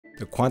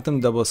The quantum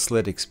double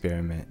slit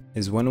experiment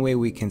is one way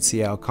we can see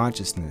how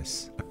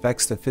consciousness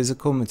affects the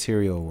physical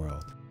material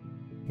world.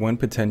 One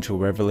potential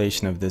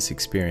revelation of this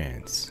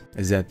experience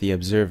is that the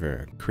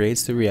observer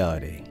creates the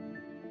reality.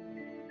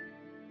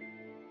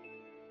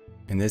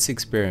 In this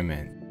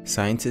experiment,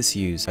 scientists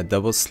use a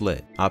double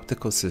slit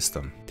optical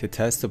system to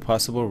test the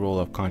possible role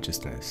of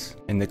consciousness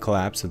in the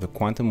collapse of the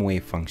quantum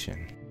wave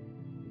function.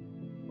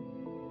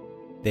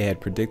 They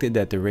had predicted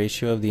that the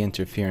ratio of the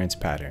interference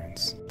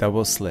patterns,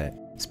 double slit,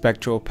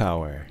 spectral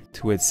power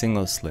to its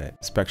single slit,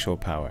 spectral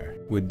power,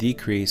 would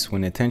decrease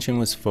when attention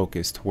was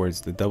focused towards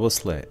the double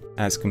slit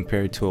as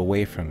compared to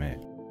away from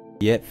it,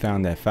 yet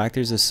found that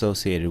factors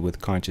associated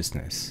with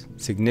consciousness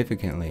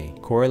significantly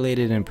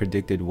correlated in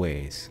predicted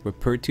ways with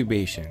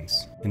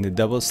perturbations in the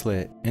double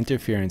slit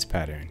interference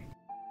pattern.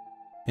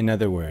 In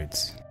other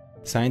words,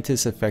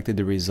 scientists affected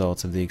the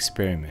results of the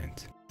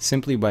experiment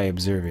simply by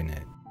observing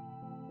it.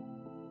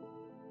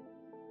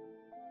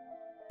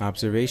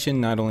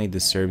 Observation not only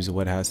disturbs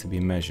what has to be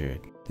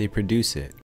measured, they produce it.